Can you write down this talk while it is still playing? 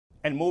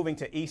And moving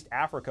to East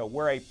Africa,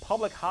 where a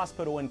public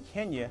hospital in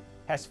Kenya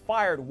has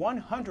fired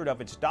 100 of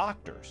its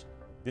doctors.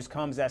 This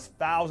comes as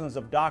thousands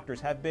of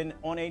doctors have been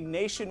on a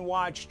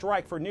nationwide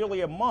strike for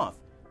nearly a month,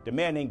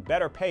 demanding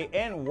better pay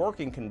and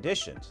working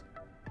conditions.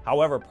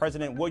 However,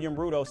 President William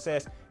Ruto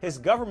says his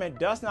government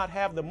does not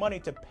have the money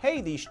to pay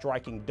these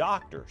striking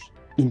doctors.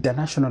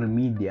 International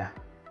media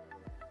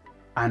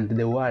and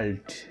the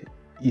world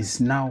is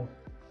now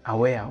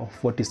aware of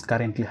what is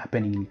currently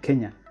happening in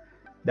Kenya,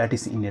 that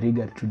is in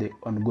regard to the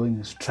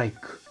ongoing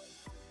strike.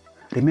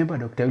 Remember,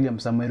 Dr. William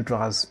Samoei Ruto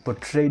has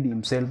portrayed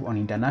himself on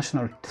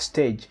international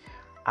stage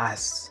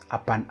as a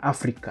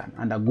Pan-African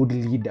and a good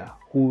leader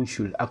who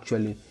should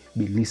actually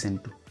be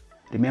listened to.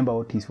 Remember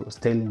what he was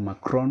telling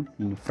Macron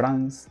in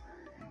France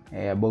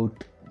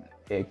about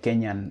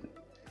Kenyan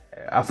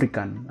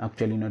African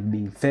actually not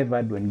being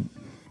favored when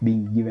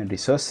being given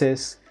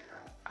resources,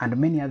 and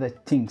many other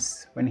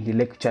things when he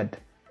lectured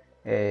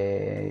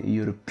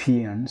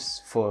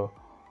Europeans for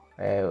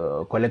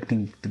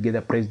collecting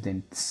together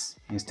presidents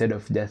instead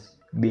of just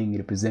being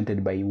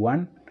represented by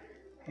one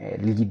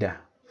leader,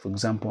 for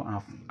example,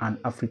 an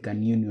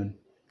African Union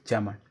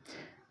chairman.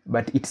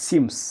 But it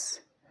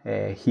seems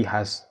he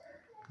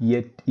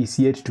is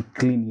yet to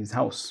clean his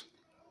house.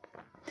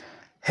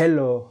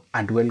 Hello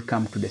and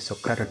welcome to the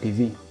Socrato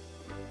TV.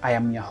 I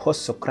am your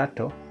host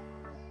Socrato,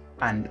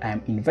 and I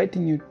am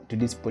inviting you to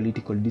this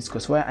political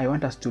discourse where I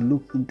want us to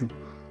look into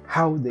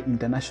how the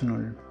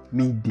international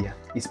media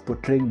is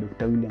portraying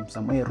Dr. William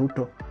Samoei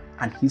Ruto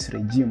and his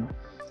regime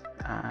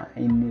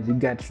in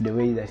regard to the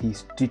way that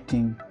he's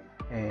treating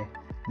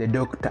the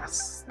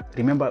doctors.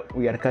 Remember,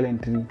 we are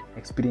currently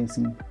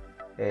experiencing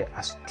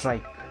a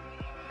strike.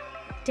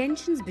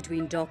 Tensions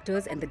between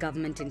doctors and the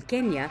government in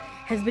Kenya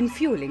has been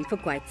fueling for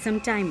quite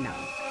some time now.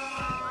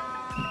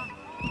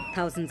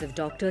 Thousands of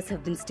doctors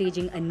have been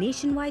staging a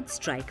nationwide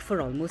strike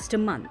for almost a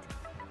month.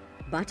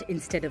 But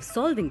instead of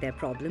solving their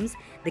problems,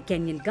 the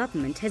Kenyan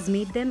government has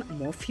made them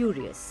more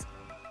furious.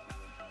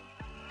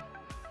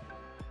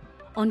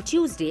 On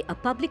Tuesday, a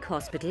public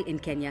hospital in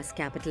Kenya's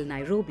capital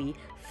Nairobi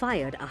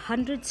fired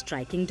 100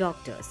 striking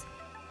doctors.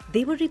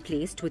 They were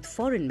replaced with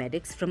foreign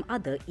medics from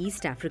other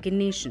East African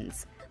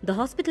nations. The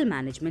hospital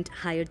management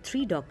hired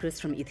 3 doctors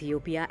from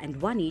Ethiopia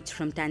and 1 each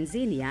from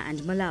Tanzania and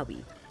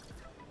Malawi.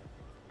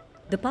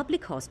 The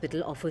public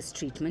hospital offers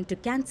treatment to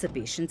cancer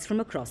patients from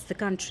across the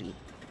country.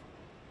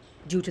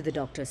 Due to the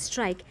doctor's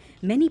strike,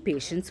 many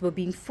patients were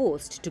being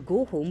forced to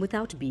go home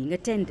without being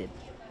attended.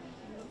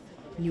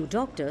 New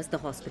doctors, the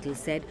hospital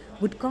said,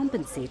 would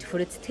compensate for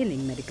its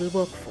thinning medical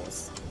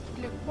workforce.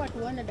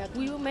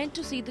 We were meant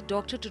to see the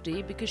doctor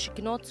today because she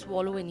cannot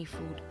swallow any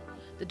food.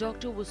 The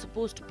doctor was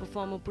supposed to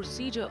perform a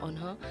procedure on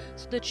her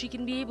so that she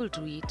can be able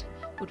to eat.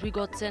 But we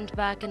got sent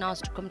back and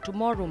asked to come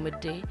tomorrow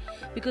midday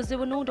because there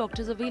were no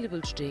doctors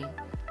available today.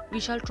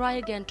 We shall try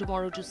again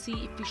tomorrow to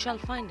see if we shall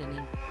find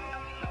any.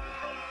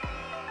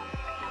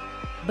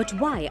 But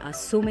why are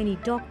so many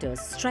doctors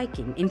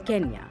striking in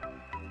Kenya?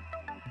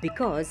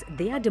 Because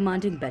they are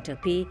demanding better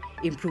pay,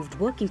 improved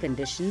working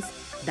conditions,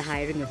 the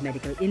hiring of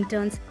medical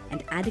interns,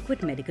 and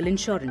adequate medical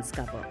insurance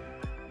cover.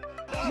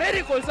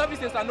 Medical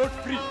services are not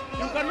free.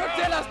 You cannot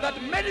tell us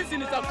that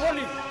medicine is a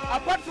calling.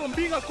 Apart from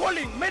being a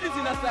calling,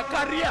 medicine is a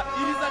career.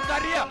 It is a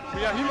career.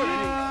 We are human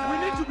beings. We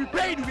need to be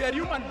paid. We are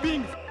human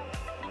beings.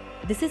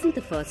 This isn't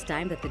the first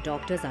time that the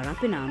doctors are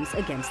up in arms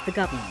against the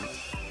government.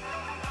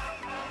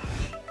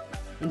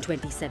 In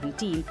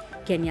 2017,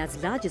 Kenya's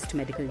largest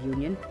medical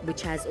union,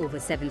 which has over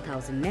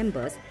 7,000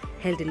 members,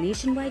 held a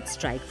nationwide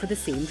strike for the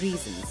same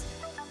reasons.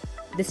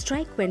 The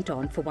strike went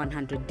on for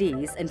 100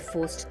 days and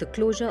forced the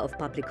closure of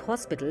public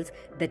hospitals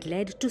that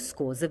led to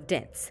scores of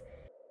deaths.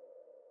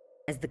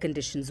 As the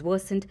conditions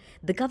worsened,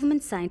 the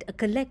government signed a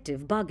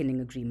collective bargaining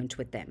agreement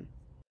with them.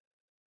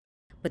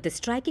 But the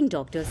striking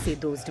doctors say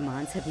those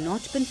demands have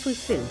not been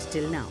fulfilled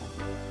till now.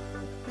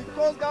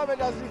 Because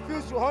government has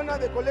refused to honor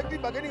the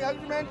collective bargaining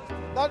agreement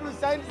that we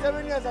signed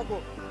 7 years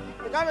ago.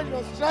 The government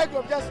was strike, we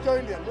have just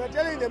joined them. We are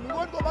telling them we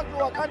won't go back to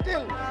work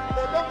until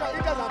the doctor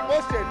interns are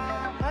posted,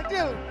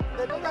 until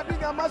the doctor doing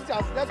their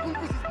masters, their school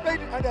fees is paid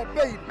and they are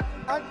paid,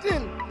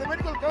 until the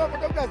medical cover for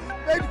doctors is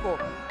paid for,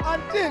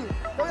 until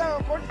they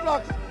have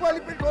contracts, poorly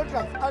paid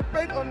contracts, are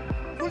paid on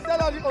full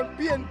salary on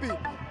PNP.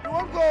 We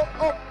won't go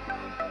up.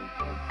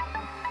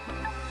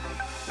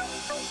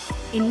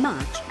 In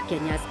March,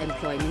 Kenya's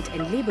Employment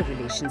and Labour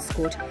Relations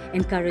Court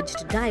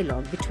encouraged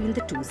dialogue between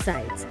the two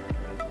sides.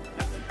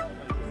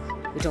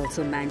 It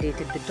also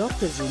mandated the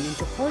doctors' union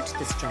to halt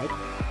the strike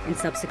and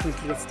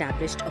subsequently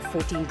established a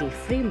 14-day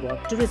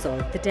framework to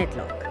resolve the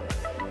deadlock.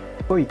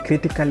 We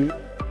critically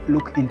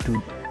look into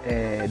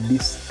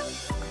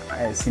this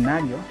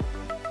scenario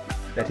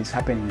that is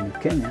happening in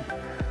Kenya.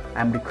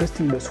 I'm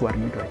requesting those who are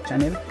new to our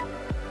channel,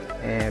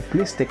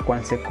 please take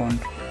 1 second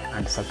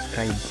and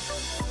subscribe.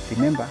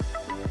 Remember,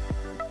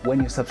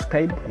 when you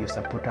subscribe, you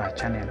support our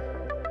channel,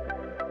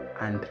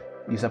 and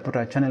you support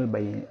our channel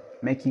by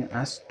making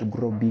us to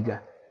grow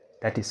bigger,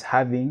 that is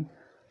having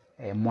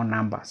more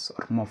numbers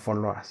or more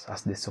followers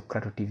as the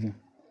Socrato TV.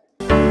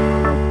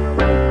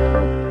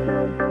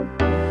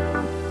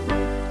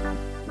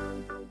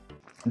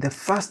 the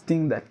first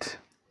thing that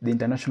the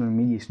international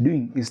media is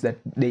doing is that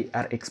they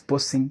are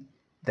exposing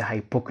the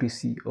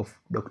hypocrisy of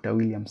Dr.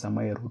 William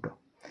Samoei Ruto.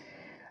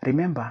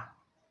 Remember,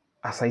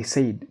 as I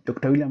said,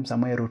 Dr. William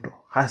Samoei Ruto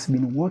has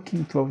been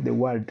working throughout the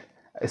world,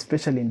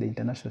 especially in the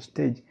international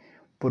stage,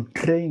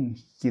 portraying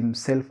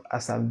himself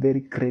as a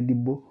very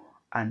credible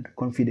and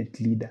confident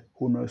leader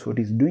who knows what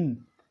he's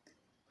doing.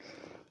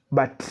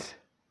 But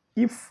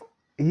if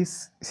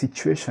his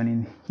situation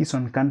in his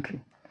own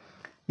country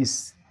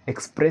is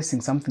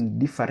expressing something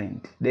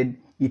different, then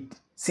it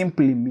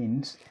simply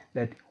means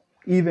that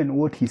even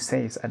what he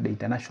says at the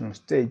international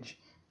stage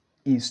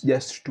is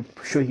just to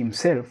show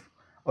himself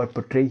or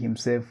portray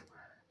himself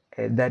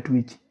that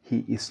which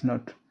he is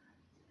not.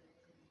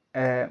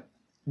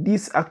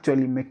 This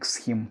actually makes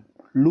him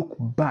look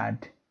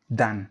bad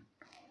than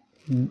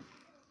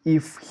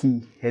if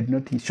he had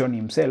not shown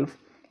himself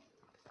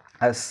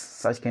as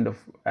such kind of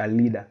a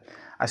leader.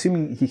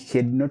 Assuming he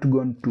had not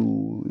gone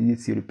to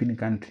these European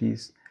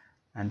countries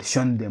and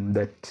shown them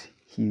that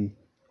he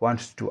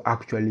wants to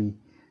actually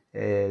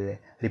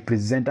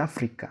represent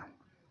Africa,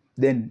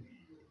 then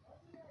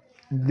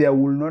there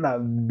will not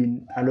have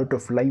been a lot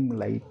of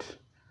limelight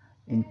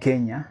in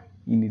Kenya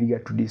in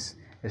regard to this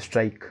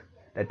strike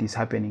that is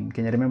happening in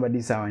Kenya. Remember,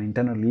 this is our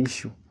internal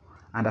issue,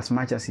 and as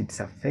much as it's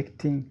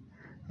affecting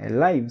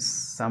lives,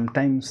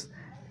 sometimes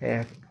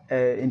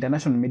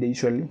international media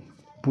usually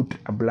put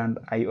a blind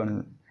eye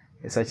on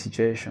such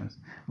situations.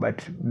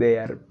 But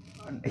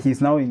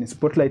he's now in the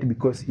spotlight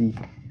because he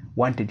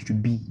wanted to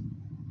be.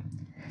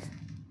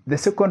 The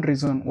second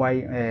reason why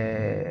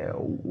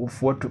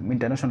of what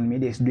international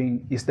media is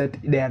doing is that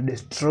they are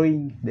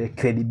destroying the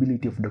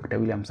credibility of Dr.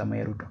 William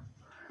Samoei Ruto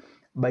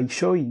by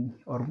showing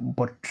or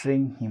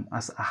portraying him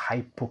as a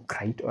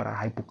hypocrite or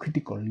a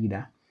hypocritical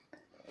leader.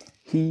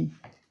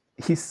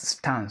 His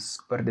stance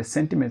or the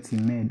sentiments he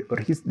made or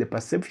the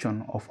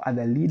perception of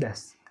other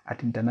leaders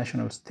at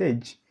international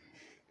stage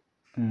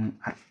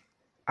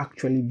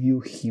actually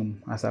view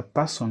him as a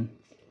person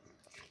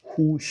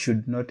who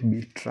should not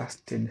be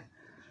trusted,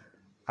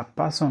 a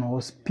person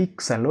who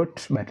speaks a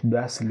lot but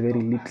does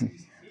very little,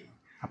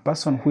 a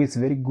person who is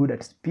very good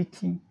at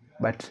speaking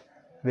but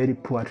very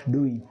poor at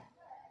doing.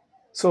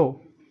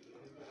 So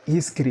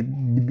his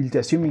credibility,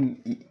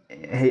 assuming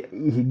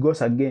he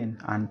goes again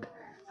and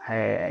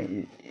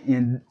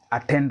in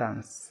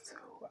attendance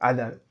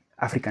other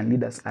African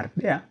leaders are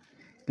there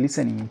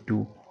listening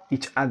to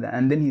each other,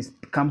 and then he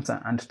comes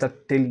and starts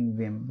telling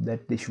them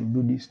that they should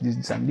do this,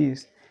 and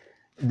this,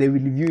 they will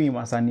view him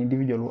as an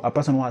individual, a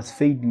person who has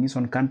failed in his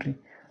own country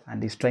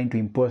and is trying to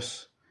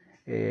impose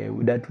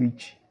that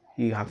which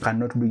he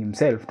cannot do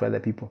himself to other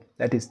people.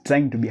 That is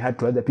trying to be hard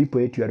to other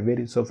people, yet you are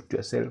very soft to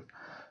yourself.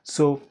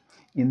 So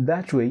in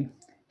that way,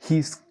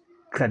 his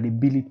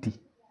credibility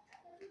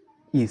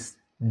is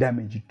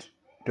damaged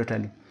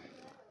totally.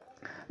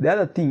 The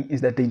other thing is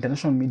that the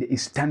international media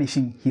is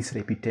tarnishing his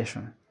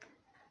reputation.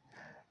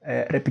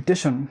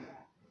 Reputation,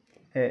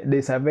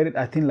 there's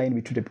a thin line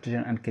between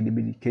reputation and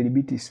credibility.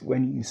 Credibility is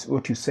when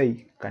what you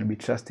say can be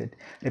trusted.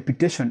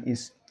 Reputation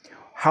is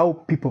how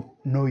people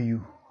know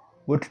you.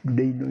 What do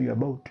they know you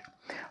about?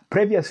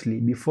 Previously,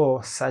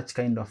 before such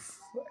kind of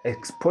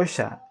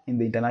exposure in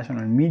the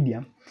international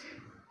media,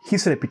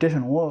 his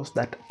reputation was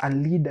that a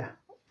leader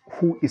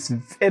who is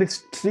very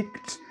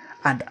strict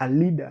and a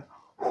leader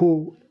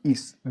who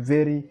is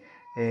very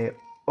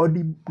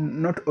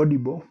not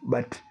audible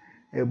but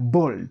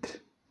bold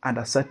and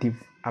assertive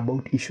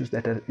about issues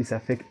that is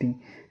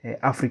affecting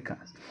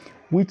Africans,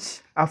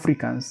 which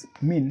Africans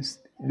means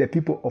the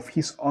people of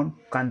his own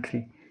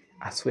country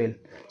as well.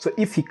 So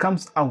if he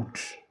comes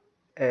out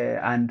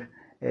and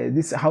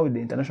this is how the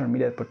international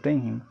media is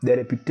portraying him, the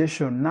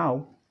reputation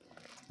now,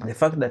 the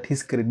fact that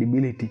his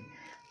credibility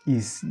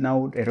is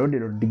now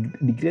eroded or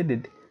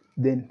degraded,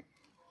 then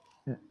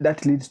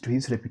that leads to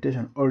his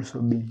reputation also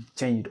being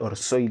changed or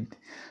soiled.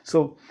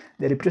 So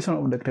the reputation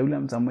of Dr.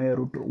 William Samoei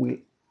Ruto will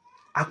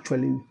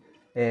actually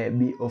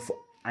be of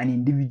an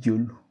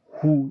individual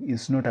who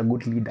is not a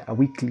good leader, a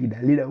weak leader,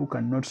 a leader who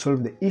cannot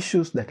solve the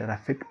issues that are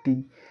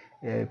affecting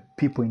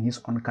people in his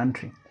own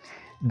country.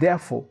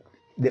 Therefore,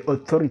 the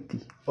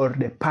authority or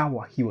the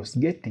power he was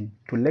getting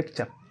to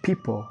lecture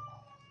people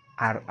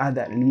or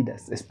other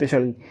leaders,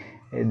 especially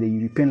the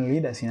European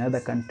leaders in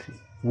other countries,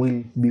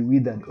 will be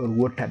withered or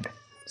watered.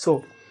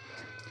 So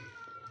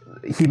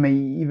he may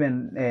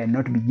even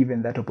not be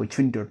given that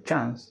opportunity or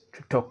chance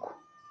to talk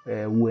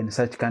when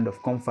such kind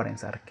of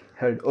conference are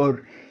held,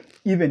 or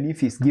even if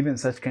he's given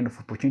such kind of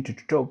opportunity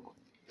to talk,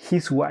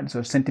 his words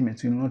or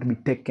sentiments will not be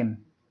taken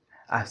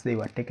as they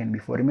were taken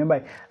before.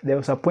 Remember, there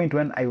was a point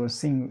when I was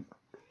seeing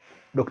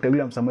Dr.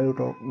 William Samoei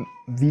Ruto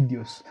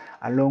videos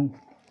along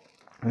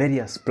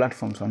various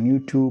platforms on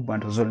YouTube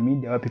and social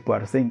media where people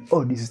are saying,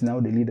 oh, this is now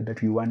the leader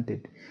that we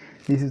wanted.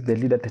 This is the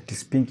leader that is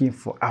speaking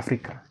for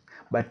Africa.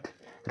 But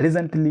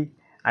recently,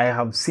 I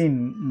have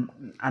seen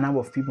a number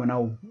of people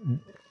now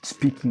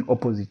speaking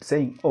opposite,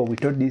 saying, oh, we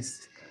thought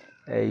this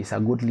is a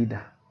good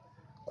leader.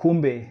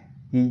 Kumbe,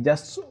 he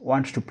just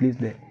wants to please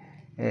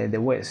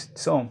the West.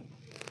 So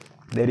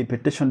the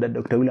reputation that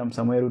Dr. William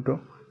Samoei Ruto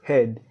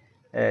had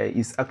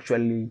is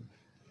actually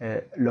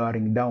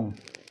lowering down.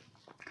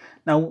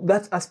 Now,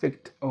 that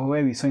aspect of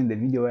where we saw in the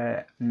video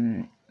where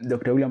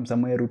Dr. William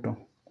Samoei Ruto,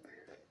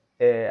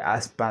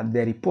 as per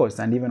the reports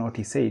and even what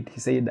he said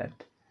that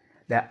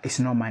there is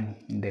no money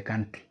in the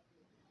country.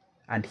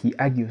 And he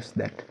argues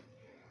that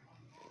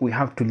we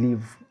have to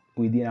live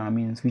within our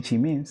means, which he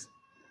means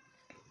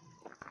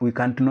we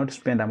cannot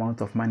spend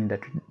amounts of money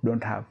that we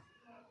don't have.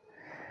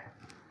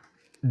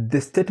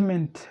 The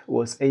statement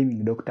was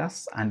aiming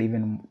doctors and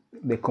even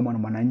the common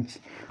mananchi,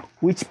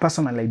 which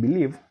personally I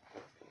believe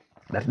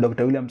that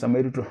Dr. William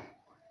Samoei Ruto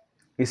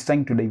is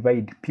trying to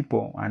divide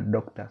people and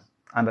doctors.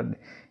 And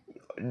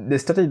the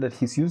strategy that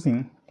he's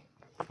using,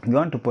 you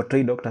want to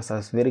portray doctors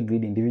as very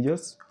greedy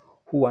individuals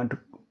who want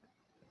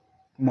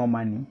more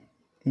money,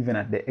 even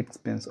at the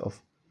expense of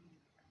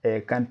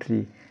a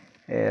country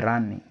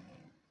running,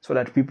 so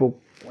that people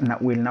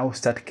will now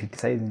start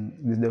criticizing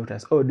these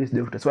doctors. Oh, these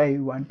doctors, why are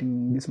you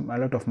wanting this a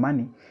lot of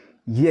money?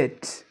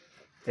 Yet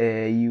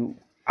you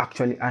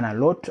actually earn a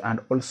lot, and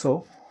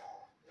also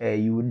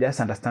you just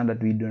understand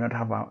that we do not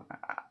have a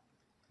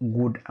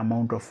good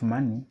amount of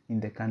money in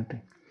the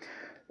country.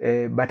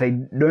 But I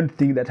don't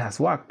think that has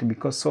worked,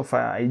 because so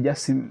far I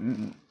just see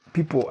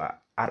people are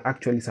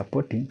actually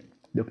supporting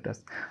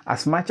doctors.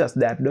 As much as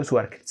there are those who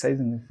are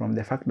criticizing from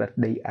the fact that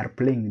they are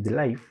playing with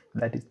life,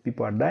 that is,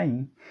 people are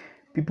dying,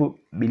 people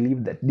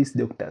believe that these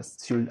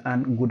doctors should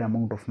earn a good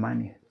amount of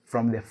money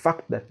from the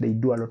fact that they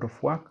do a lot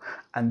of work,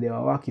 and their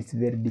work is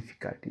very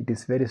difficult. It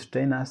is very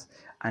strenuous,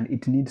 and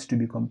it needs to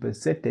be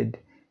compensated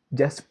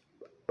just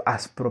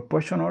as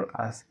proportional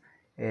as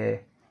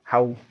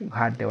how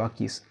hard the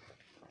work is.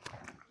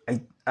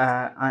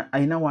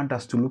 I now want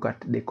us to look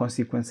at the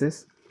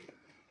consequences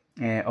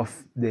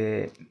of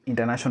the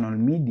international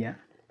media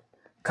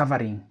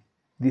covering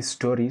these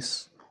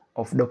stories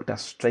of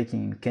doctors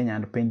striking in Kenya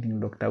and painting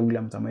Dr.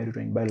 William Samoei Ruto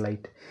in bad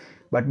light.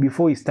 But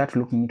before we start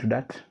looking into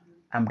that,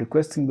 I'm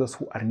requesting those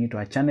who are new to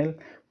our channel,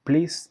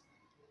 please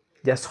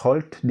just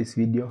halt this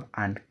video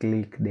and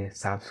click the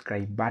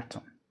subscribe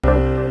button.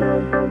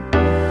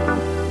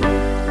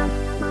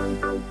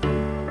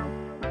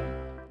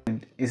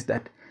 Is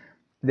that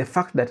the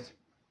fact that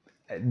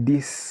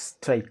this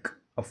strike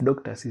of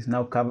doctors is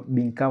now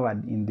being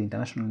covered in the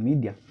international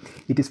media,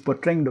 it is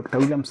portraying Dr.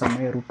 William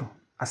Samoei Ruto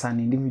as an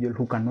individual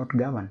who cannot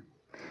govern.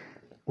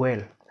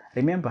 Well,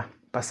 remember,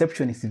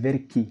 perception is very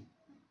key,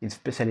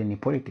 especially in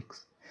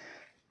politics.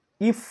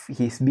 If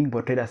he is being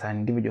portrayed as an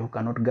individual who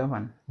cannot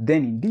govern,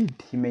 then indeed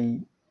he may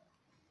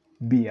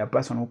be a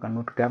person who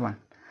cannot govern.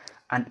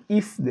 And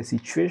if the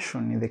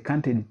situation in the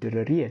country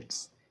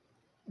deteriorates,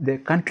 the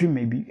country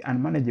may be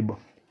unmanageable.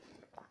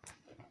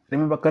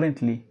 Remember,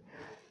 currently,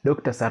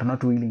 doctors are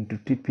not willing to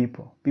treat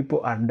people.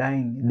 People are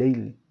dying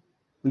daily,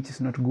 which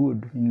is not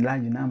good in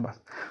large numbers.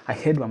 I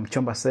heard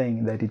Wamchomba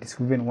saying that it is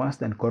even worse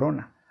than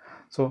corona.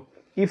 So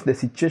if the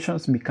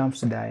situations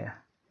becomes dire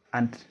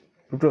and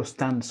Ruto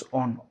stands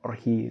on, or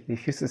he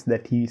refuses,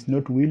 that he is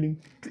not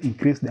willing to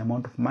increase the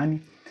amount of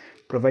money,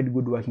 provide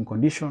good working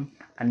conditions,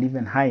 and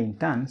even hire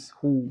interns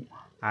who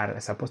are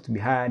supposed to be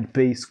hired,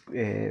 pays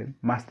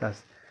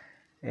masters,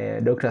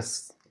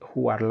 doctors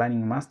who are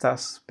learning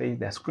masters, pay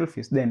their school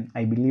fees, then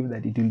I believe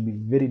that it will be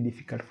very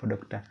difficult for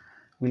Dr.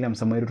 William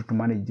Samoei Ruto to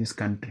manage this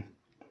country.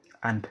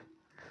 And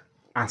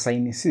as I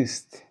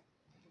insist,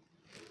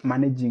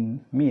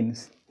 managing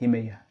means he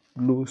may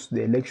lose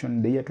the election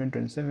in the year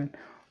 2027,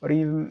 or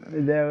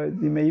even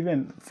he may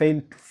even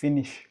fail to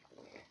finish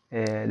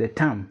the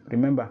term.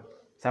 Remember,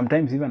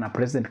 sometimes even a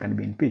president can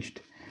be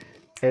impeached.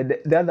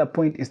 The other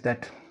point is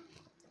that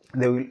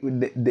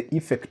the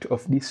effect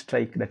of this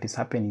strike that is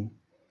happening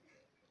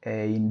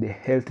in the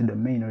health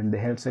domain or in the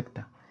health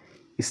sector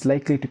is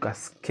likely to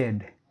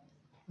cascade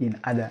in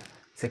other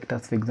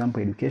sectors, for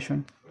example,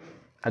 education,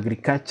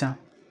 agriculture,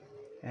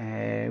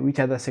 which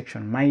other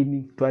section,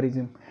 mining,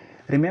 tourism.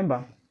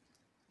 Remember,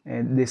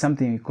 there's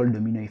something we call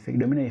domino effect.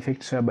 Domino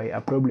effect is whereby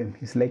a problem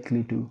is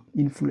likely to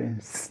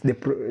influence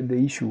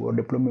the issue or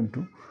the problem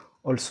to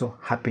also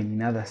happen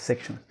in other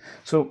sections.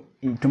 So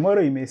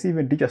tomorrow you may see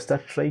even teachers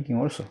start striking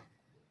also.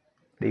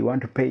 They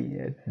want to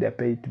pay, their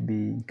pay to be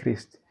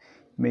increased.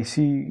 You may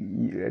see,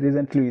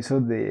 recently we saw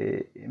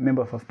the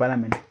members of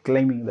parliament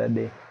claiming that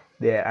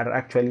they are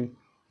actually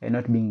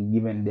not being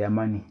given their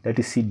money, that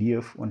is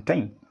CDF, on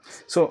time.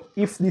 So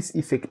if this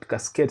effect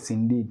cascades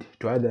indeed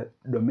to other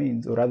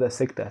domains or other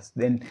sectors,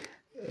 then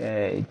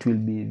it will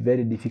be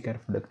very difficult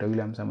for Dr.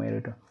 William Samoei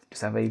Ruto to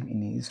survive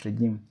in his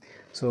regime.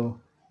 So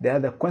the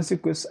other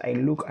consequence I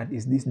look at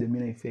is this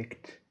domino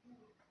effect,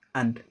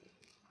 and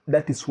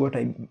that is what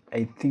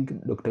I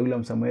think Dr.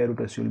 William Samoei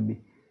Ruto should be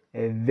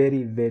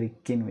very, very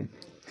keen with.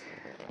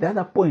 The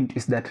other point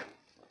is that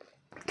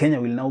Kenya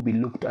will now be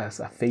looked as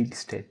a failed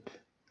state,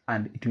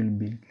 and it will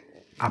be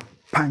a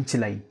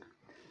punchline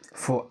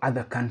for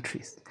other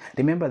countries.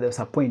 Remember, there was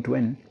a point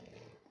when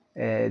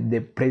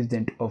the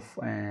president of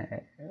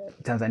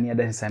Tanzania,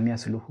 that is Samia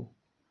Suluhu,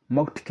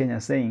 mocked Kenya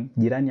saying,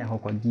 jirani yako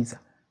kwa giza,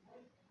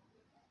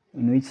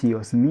 in which he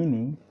was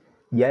meaning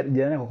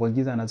jirani kwa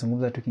kuingiza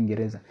anazungumza tu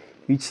Kiingereza,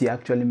 which he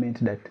actually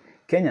meant that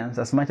Kenyans,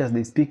 as much as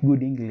they speak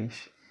good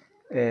English,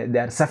 they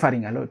are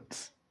suffering a lot.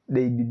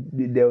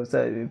 There was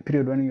a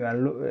period when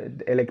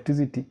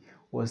electricity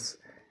was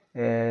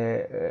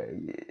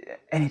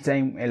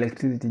anytime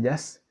electricity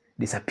just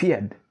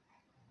disappeared.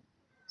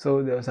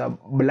 So there was a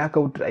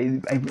blackout.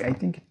 I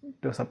think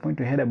there was a point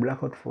we had a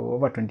blackout for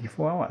over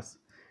 24 hours.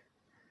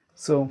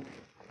 So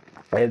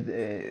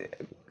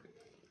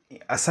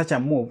as such a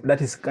move,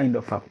 that is kind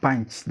of a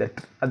punch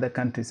that other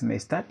countries may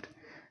start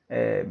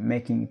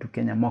making to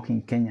Kenya,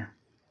 mocking Kenya,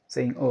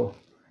 saying, oh,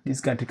 this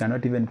country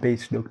cannot even pay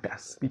its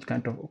doctors. Which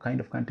kind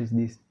of country is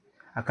this?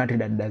 A country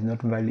that does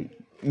not value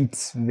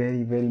its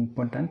very, very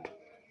important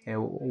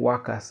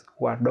workers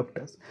who are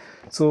doctors.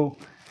 So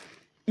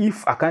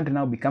if a country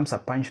now becomes a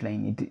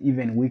punchline, it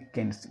even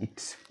weakens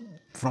it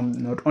from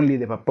not only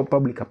the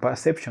public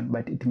perception,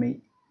 but it may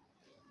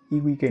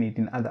weaken it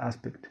in other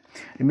aspects.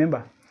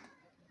 Remember,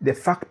 the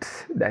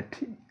fact that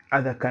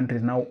other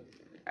countries now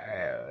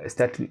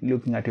start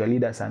looking at your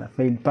leader as a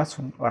failed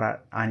person or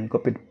an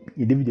incompetent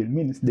individual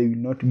means they will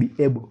not be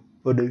able,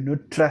 or they will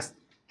not trust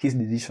his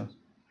decisions.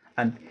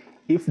 And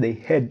if they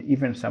had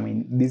even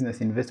some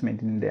business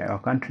investment in their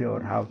country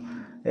or have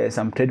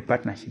some trade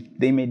partnership,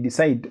 they may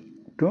decide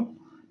to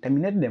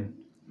terminate them,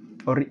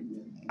 or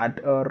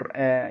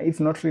if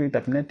not really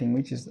terminating,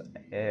 which is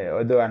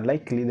although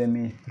unlikely, they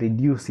may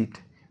reduce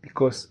it,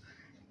 because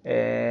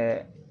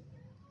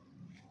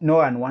no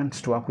one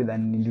wants to work with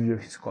an individual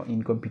who is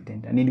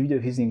incompetent. An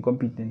individual who is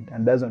incompetent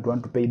and doesn't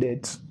want to pay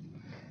debts,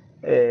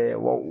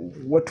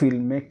 what will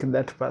make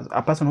that person,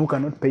 a person who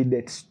cannot pay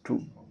debts to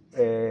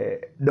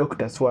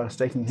doctors who are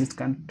striking his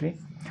country,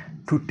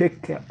 to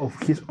take care of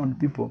his own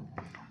people,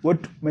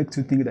 what makes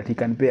you think that he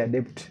can pay a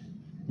debt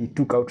he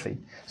took outside?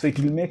 So it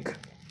will make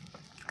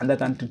other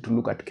country to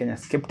look at Kenya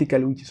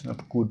skeptically, which is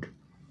not good,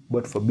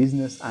 both for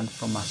business and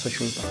from a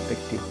social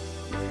perspective.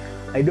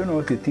 I don't know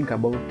what you think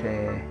about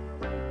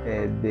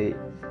the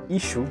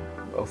issue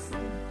of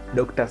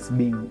doctors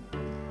being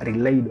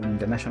relied on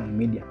international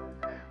media.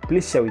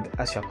 Please share with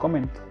us your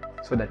comment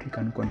so that we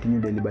can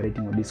continue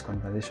deliberating on this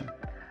conversation.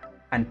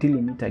 Until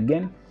we meet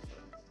again,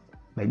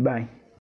 bye-bye.